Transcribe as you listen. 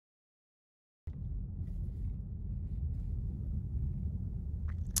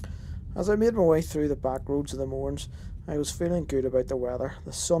As I made my way through the back roads of the Mournes, I was feeling good about the weather.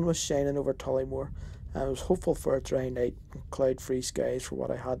 The sun was shining over Tullymore, and I was hopeful for a dry night and cloud-free skies for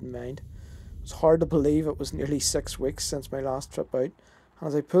what I had in mind. It was hard to believe it was nearly 6 weeks since my last trip out, and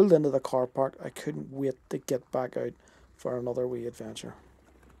as I pulled into the car park, I couldn't wait to get back out for another wee adventure.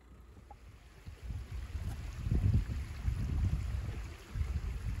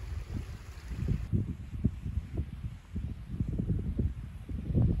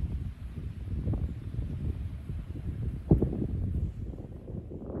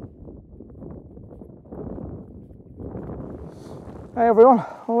 Hey everyone,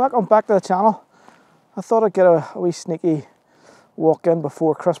 welcome back to the channel. I thought I'd get a wee sneaky walk in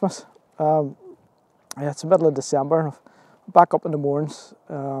before Christmas. It's the middle of December and I'm back up in the Mournes.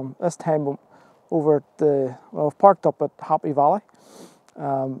 This time over at I've parked up at Happy Valley.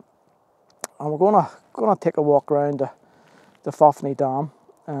 And we're gonna take a walk around the Foffany Dam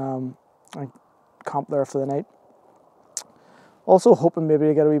and camp there for the night. Also hoping maybe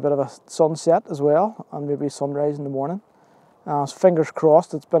to get a wee bit of a sunset as well and maybe sunrise in the morning. So fingers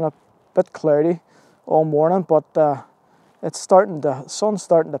crossed. It's been a bit cloudy all morning, but it's sun's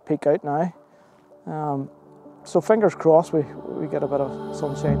starting to peek out now. So fingers crossed we get a bit of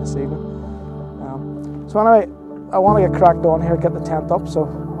sunshine this evening. So anyway, I want to get cracked on here, get the tent up, so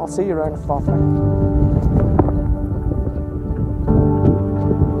I'll see you around at Foffany.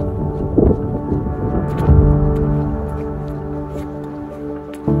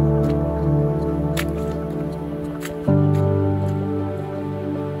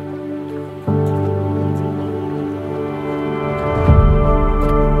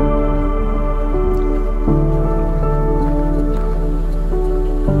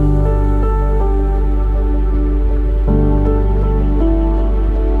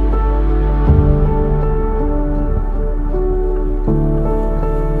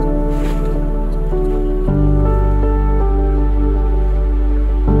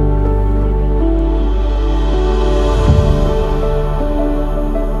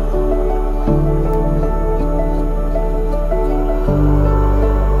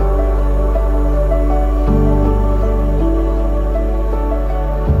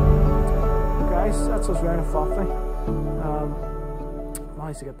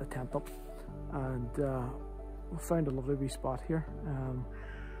 Managed to get the tent up and we found a lovely wee spot here.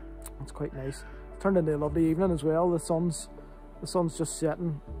 It's quite nice. It's turned into a lovely evening as well. The sun's just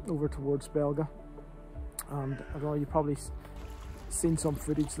setting over towards Belga, and I don't know, you've probably seen some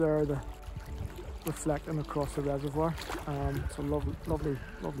footage there, the reflecting across the reservoir. It's a lovely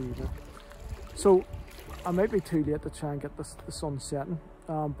evening. So I might be too late to try and get the sun setting,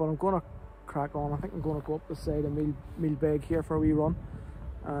 but I'm going to crack on. I think I'm going to go up the side of Mealbeg here for a wee run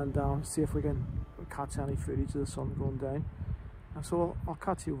and see if we can catch any footage of the sun going down. And so I'll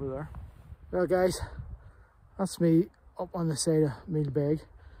catch you over there. Well guys, that's me up on the side of Mealbeg.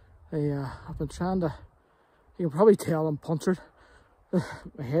 I've been trying to, you can probably tell I'm punctured.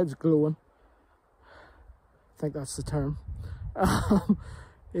 My head's glowing. I think that's the term.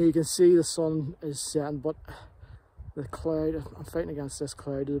 You can see the sun is setting, but the cloud, I'm fighting against this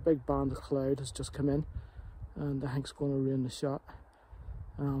cloud. The big band of cloud has just come in and I think it's going to ruin the shot.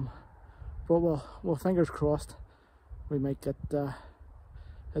 But well, fingers crossed, we might get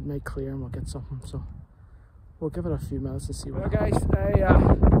it might clear and we'll get something. So we'll give it a few minutes to see. Well guys, I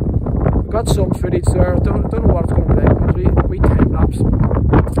got some footage there. Don't know what it's going to be like, because we time lapse.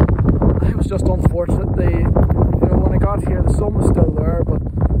 It was just unfortunate. When I got here, the sun was still there, but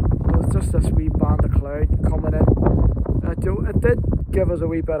it was just this wee band of cloud coming in. It did give us a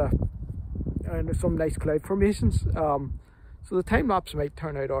wee bit of some nice cloud formations. So the time lapse might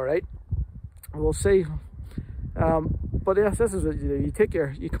turn out all right. We'll see. But yes, this is what you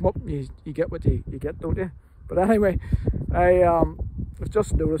do. You come up, and you get what you get, don't you? But anyway, I've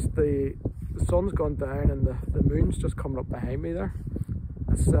just noticed the sun's gone down and the moon's just coming up behind me there.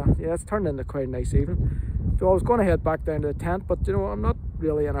 It's turned into quite a nice evening. So I was going to head back down to the tent, but I'm not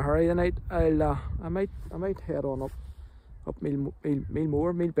really in a hurry tonight. I might head on up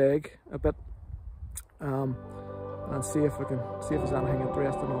Mealbeg a bit, and see if there's anything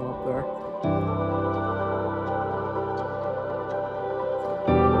interesting on up there.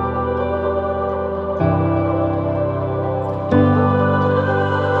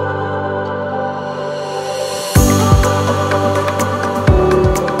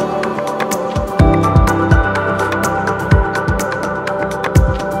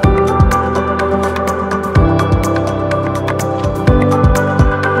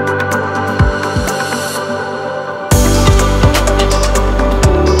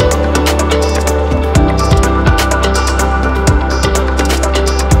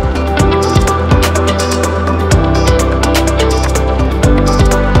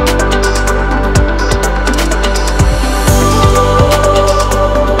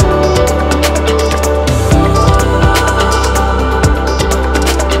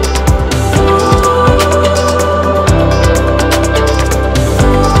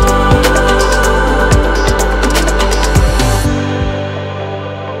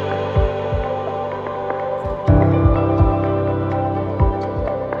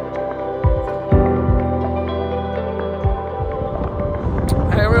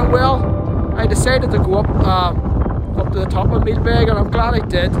 to go up to the top of Mealbeg, and I'm glad I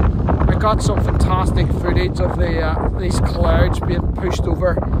did. I got some fantastic footage of these clouds being pushed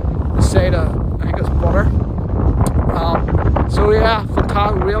over the side of, I think it's Butter. So yeah,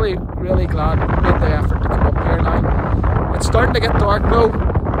 fantastic. Really, really glad I made the effort to come up here now. It's starting to get dark though,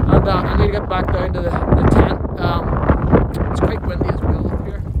 and I need to get back down to the tent. It's quite windy as well up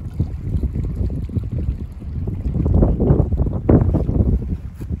here.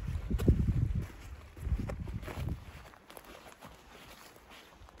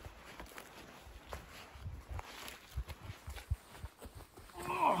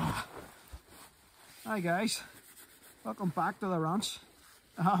 Hi guys, welcome back to the ranch.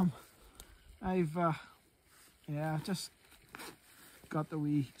 I've yeah, just got the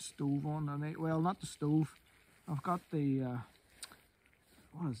wee stove on tonight. Well, not the stove. I've got the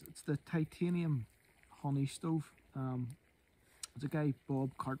what is it? It's the titanium honey stove. There's a guy,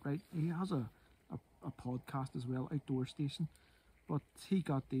 Bob Cartwright. He has a podcast as well, Outdoor Station. But he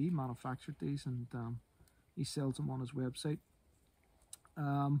manufactured these, and he sells them on his website.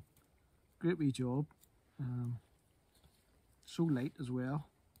 Great wee job. So light as well.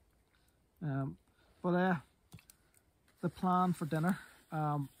 But the plan for dinner,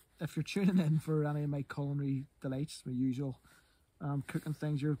 if you're tuning in for any of my culinary delights, my usual cooking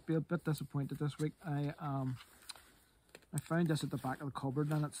things, you'll be a bit disappointed this week. I found this at the back of the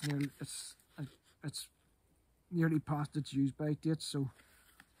cupboard, and it's nearly past its use by date, so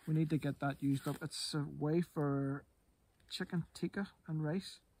we need to get that used up. It's a way for chicken tikka and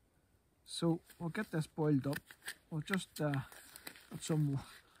rice. So we'll get this boiled up. We'll just put some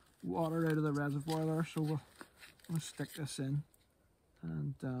water out of the reservoir there, so we'll stick this in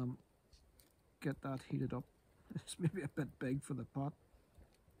and get that heated up. It's maybe a bit big for the pot.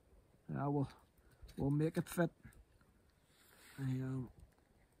 Yeah, we'll make it fit.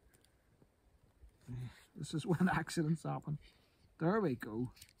 This is when accidents happen. There we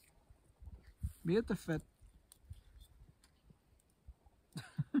go. Made to fit.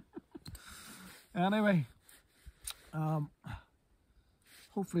 Anyway,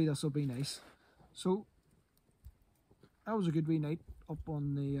 hopefully this will be nice. So that was a good wee night up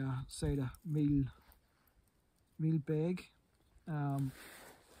on the side of Mealbeg. I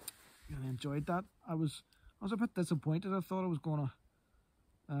enjoyed that. I was a bit disappointed. I thought I was gonna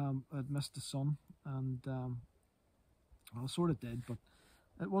I'd missed the sun, and well, I sort of did, but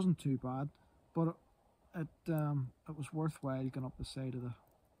it wasn't too bad. But it was worthwhile going up the side of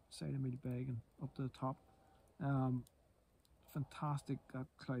Mealbeg and up to the top. Fantastic. That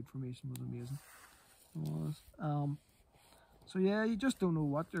cloud formation was amazing. It was. So yeah, you just don't know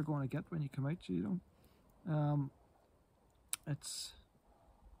what you're going to get when you come out. You don't. It's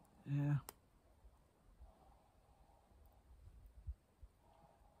yeah.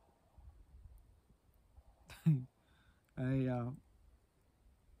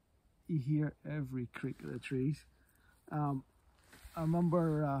 You hear every creak of the trees. I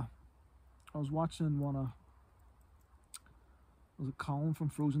remember I was watching was it Colin from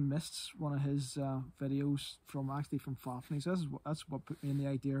Frozen Mists, one of his videos from Foffany. So that's what put me in the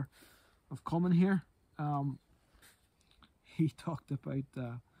idea of coming here. He talked about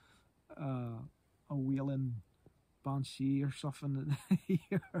a whaling banshee or something that he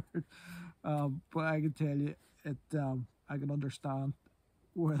heard, but I can tell you I can understand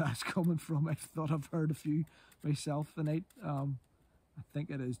where that's coming from. I thought I've heard a few myself tonight. I think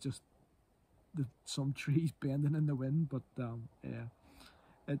it is just some trees bending in the wind, but yeah,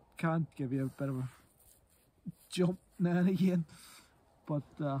 it can give you a bit of a jump now and again. But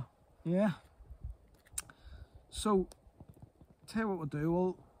yeah, so tell you what we'll do.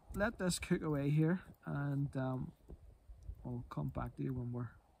 We'll let this cook away here, and I'll come back to you when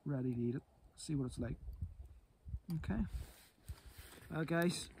we're ready to eat it, see what it's like. Okay. Well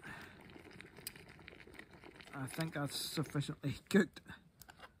guys, I think that's sufficiently cooked.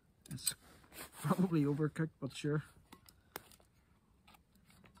 It's probably overcooked, but sure,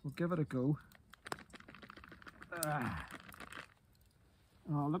 we'll give it a go.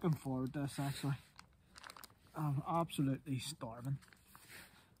 Oh, looking forward to this actually. I'm absolutely starving.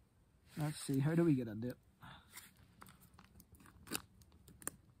 Let's see, how do we get into it? Let's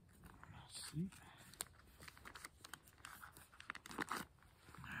see.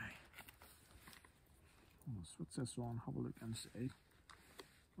 I'll switch this on, have a look inside.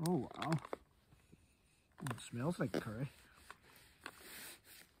 Oh wow. Oh, it smells like curry.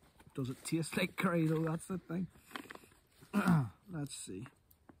 Does it taste like curry though? That's the thing. Let's see.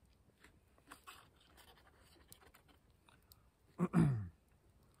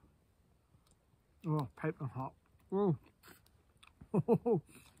 Oh, piping hot. Oh.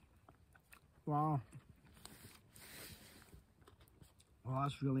 Wow. Well,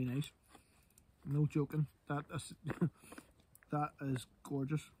 that's really nice. No joking. That is that is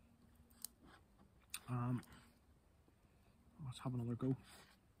gorgeous. Let's have another go.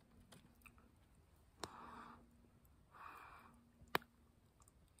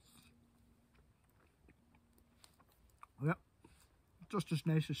 Yep, just as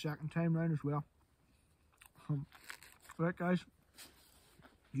nice as second time round as well. Right, guys,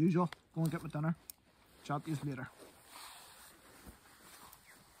 usual, go and get my dinner. Chat to you later.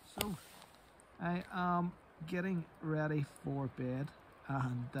 So, I am getting ready for bed,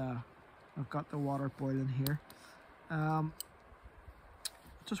 and I've got the water boiling here.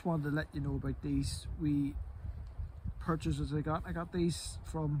 Just wanted to let you know about these wee purchases I got. I got these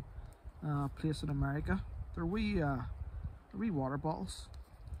from a place in America. They're wee water bottles.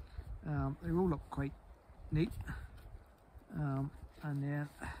 They roll up quite neat, and then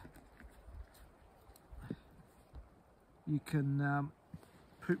you can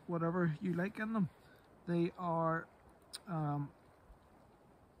put whatever you like in them. They are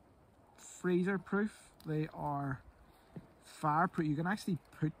freezer proof. They are fireproof. You can actually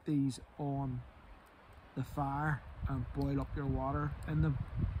put these on the fire and boil up your water in them.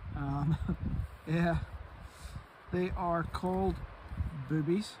 Yeah, they are called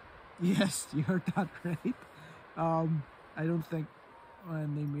boobies. Yes, you heard that right. I don't think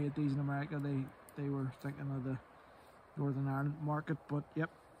when they made these in America they were thinking of the Northern Ireland market, but yep,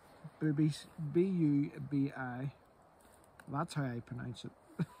 boobies, B-U-B-I. That's how I pronounce it.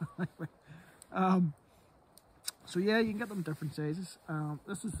 Anyway, so yeah, you can get them different sizes.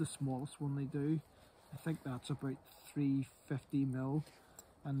 This is the smallest one they do. I think that's about 350ml,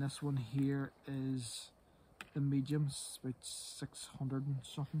 and this one here is the mediums, about 600 and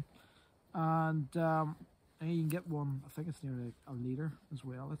something. And you can get one, I think it's nearly a litre as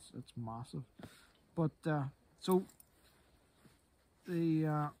well. It's massive. But so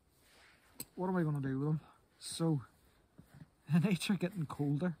the what am I going to do with them? So the nights are getting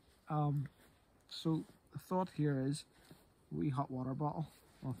colder. So the thought here is a wee hot water bottle.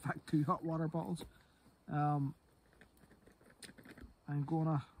 Well, in fact, 2 hot water bottles. I'm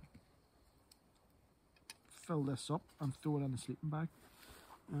gonna fill this up and throw it in the sleeping bag.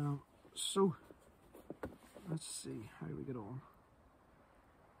 So let's see how we get on.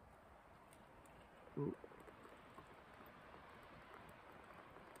 Oh.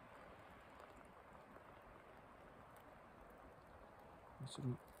 I sort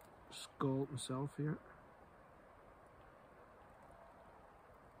of scald myself here.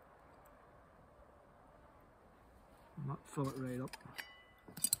 Not fill it right up.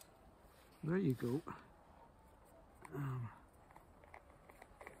 There you go.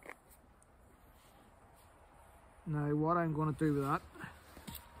 Now what I'm going to do with that,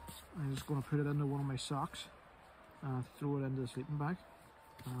 I'm just going to put it into one of my socks and throw it into the sleeping bag,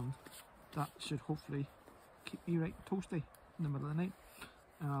 and that should hopefully keep me right toasty in the middle of the night.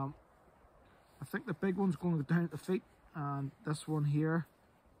 I think the big one's going to go down at the feet, and this one here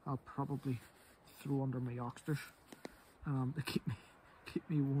I'll probably throw under my oxters to keep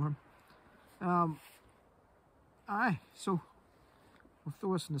me warm. So we'll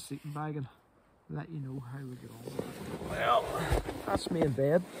throw this in the sleeping bag and let you know how we get on. Well, that's me in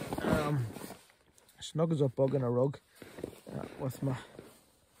bed. Snug as a bug in a rug with my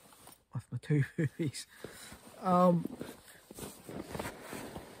 2 boobies.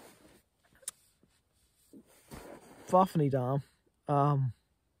 Foffany Dam.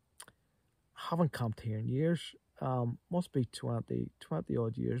 Haven't camped here in years. Must be 20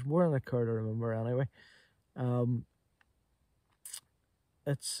 odd years, more than I care to remember anyway.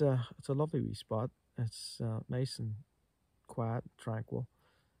 It's a lovely wee spot. It's nice and quiet, tranquil.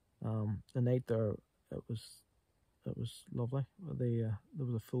 The night there, it was lovely. There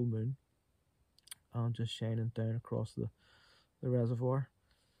was a full moon, just shining down across the reservoir.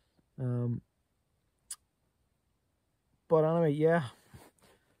 But anyway, yeah.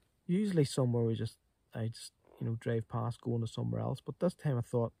 Usually somewhere I just drive past going to somewhere else. But this time I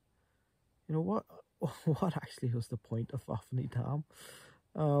thought, you know what? What actually was the point of Foffany Dam?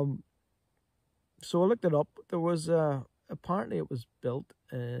 So I looked it up. There was apparently it was built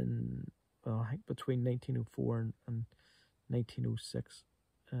in, well, I think between 1904 and 1906.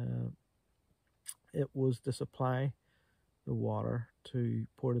 It was to supply the water to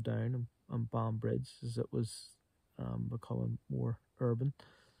Portadown and Banbridge as it was becoming more urban.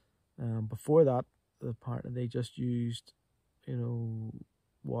 Before that, apparently they just used,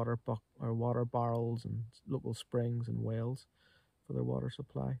 water barrels and local springs and wells for their water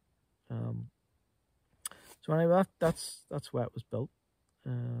supply. So anyway, that's why it was built.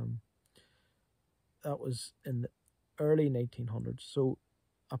 that was in the early 1900s. So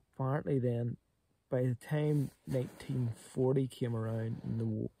apparently then, by the time 1940 came around in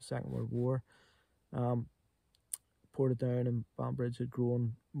the Second World War, Portadown and Banbridge had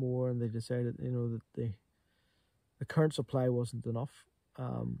grown more, and they decided, you know, that the current supply wasn't enough.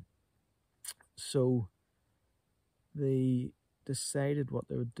 So they decided what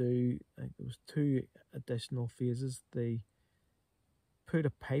they would do. I think there was 2 additional phases. They put a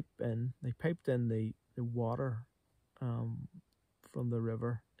pipe in. They piped in the water from the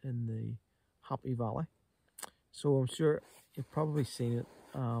river in the Happy Valley. So I'm sure you've probably seen it.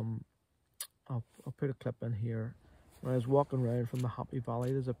 I'll put a clip in here. When I was walking around from the Happy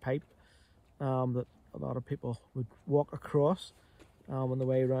Valley, there's a pipe that a lot of people would walk across on the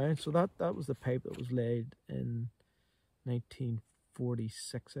way around. So that was the pipe that was laid in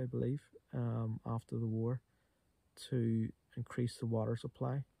 1946, I believe, after the war, to increase the water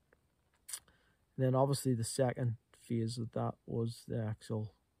supply. And then obviously the second phase of that was the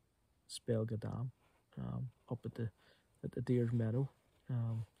actual Spelga Dam up at the Deer's Meadow.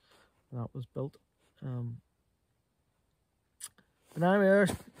 That was built. But anyway,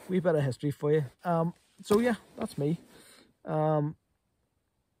 there's a wee bit of history for you. So yeah, that's me. I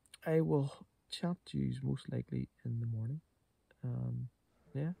will chat to you most likely in the morning.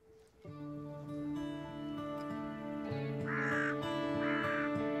 Yeah.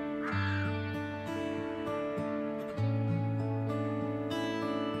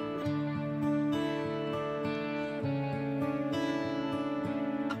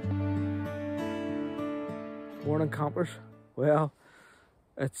 Morning, campers. Well,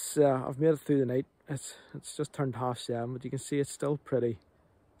 it's I've made it through the night. It's just turned 7:30, but you can see it's still pretty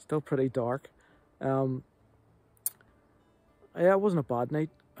dark. Yeah, it wasn't a bad night.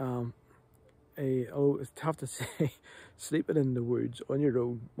 I have to say, sleeping in the woods on your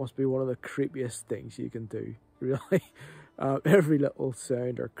own must be one of the creepiest things you can do. Really, every little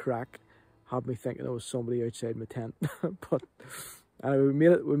sound or crack had me thinking there was somebody outside my tent. But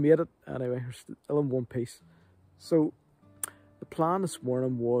anyway, we made it. Anyway, we're still in one piece. So the plan this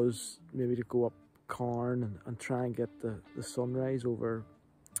morning was maybe to go up Carn and try and get the sunrise over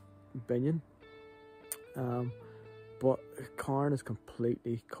Binion. But Carn is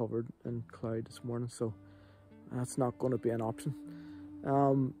completely covered in cloud this morning, so that's not going to be an option.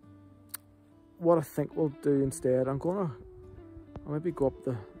 What I think we'll do instead, I'll maybe go up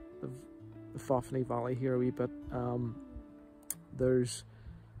the Foffany Valley here a wee bit. There's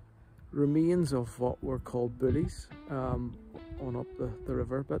remains of what were called boolies on up the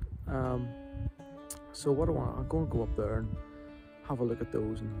river a bit. So what I'm going to go up there and have a look at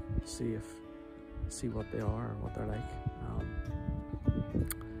those and see what they are and what they're like.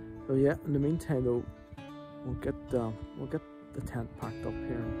 So yeah, in the meantime though, we'll get the tent packed up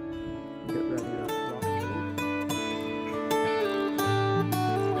here and get ready to rock and roll.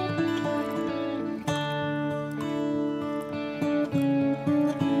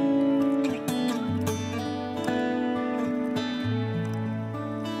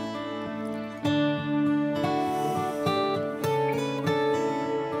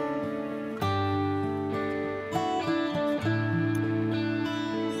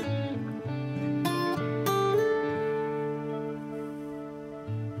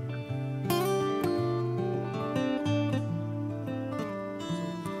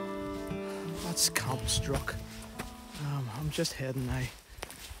 Camp struck. I'm just heading now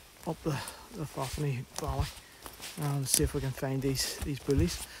up the Foffany Valley to see if we can find these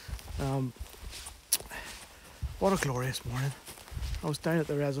bullies. What a glorious morning. I was down at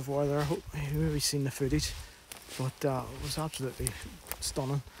the reservoir there. You've maybe seen the footage, but it was absolutely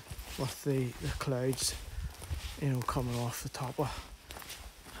stunning with the clouds, you know, coming off the top of,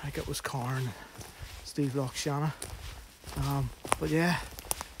 I think it was Carn, Steve Loch Shanna. But yeah,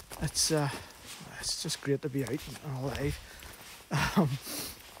 it's just great to be out and alive.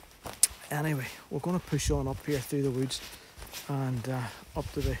 Anyway, we're going to push on up here through the woods and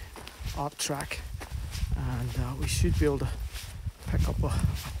up to the art track, and we should be able to pick up a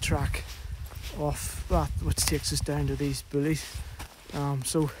track off that which takes us down to these bullies.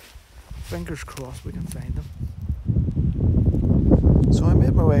 So fingers crossed we can find them. So I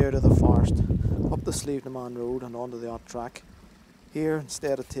made my way out of the forest, up the Slievenaman Road and onto the art track. Here,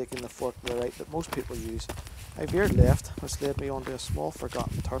 instead of taking the fork to the right that most people use, I veered left, which led me onto a small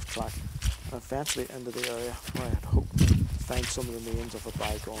forgotten turf track and eventually into the area where I had hoped to find some remains of a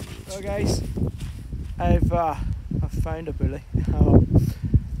bygone age. So guys, I've found a bully, and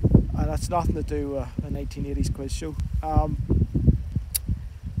that's nothing to do with a 1980s quiz show.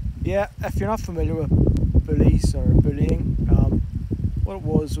 Yeah, if you're not familiar with bullies or bullying, what it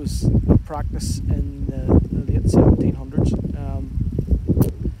was a practice in the late 1700s,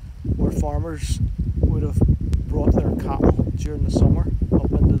 where farmers would have brought their cattle during the summer up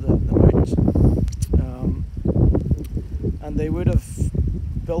into the mountains, and they would have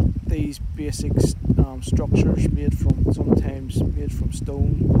built these basic structures sometimes made from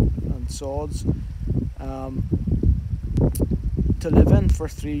stone and sods, to live in for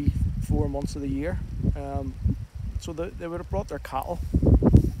 3-4 months of the year. So they would have brought their cattle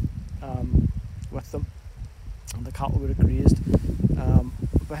with them, and the cattle would have grazed.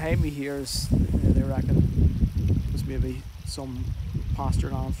 Behind me here is, they reckon, was maybe some pasture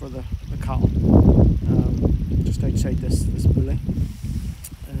land for the cattle, just outside this booley.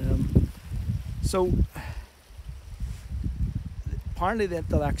 So apparently the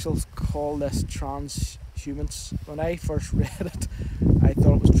intellectuals call this transhumance. When I first read it, I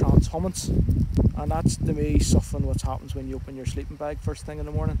thought it was transhumance, and that's to me something what happens when you open your sleeping bag first thing in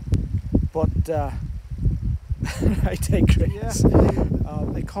the morning. But I digress. Yeah.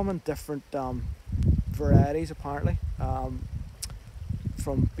 They come in different varieties apparently,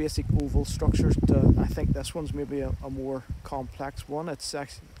 from basic oval structures to, I think this one's maybe a more complex one. It's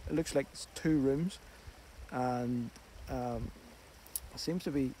actually, it looks like it's 2 rooms, and it seems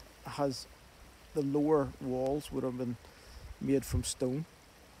to be, has the lower walls would have been made from stone.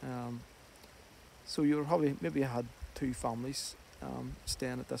 So you were probably maybe had 2 families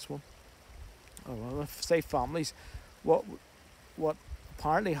staying at this one. Oh, well, if I say families, what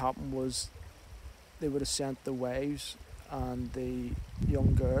apparently happened was they would have sent the wives and the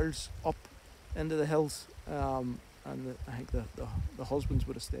young girls up into the hills, and I think the husbands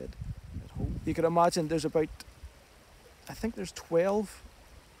would have stayed at home. You could imagine there's about, I think there's 12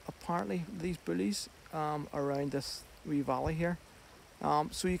 apparently these boolies around this wee valley here.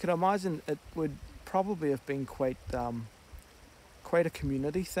 So you could imagine it would probably have been quite a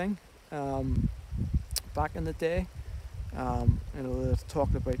community thing back in the day. They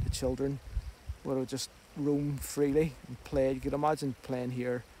talked about the children would have just roamed freely and played. You could imagine playing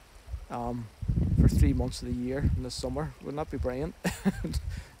here for 3 months of the year in the summer. Wouldn't that be brilliant?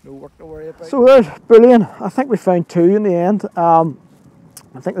 No work to worry about. So there's Booleying. I think we found 2 in the end.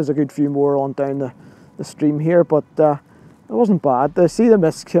 I think there's a good few more on down the stream here, but it wasn't bad. I see the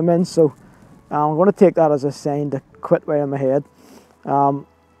mist come in, so I'm going to take that as a sign to quit while I'm ahead.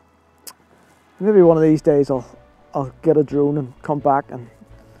 Maybe one of these days I'll get a drone and come back and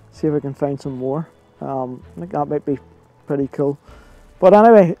see if I can find some more. I think that might be pretty cool. But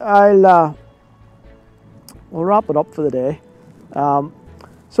anyway, we'll wrap it up for the day.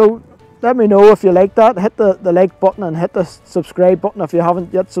 So let me know if you like that. Hit the like button and hit the subscribe button if you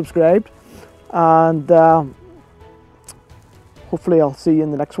haven't yet subscribed. And hopefully I'll see you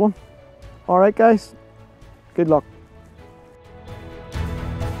in the next one. Alright guys, good luck.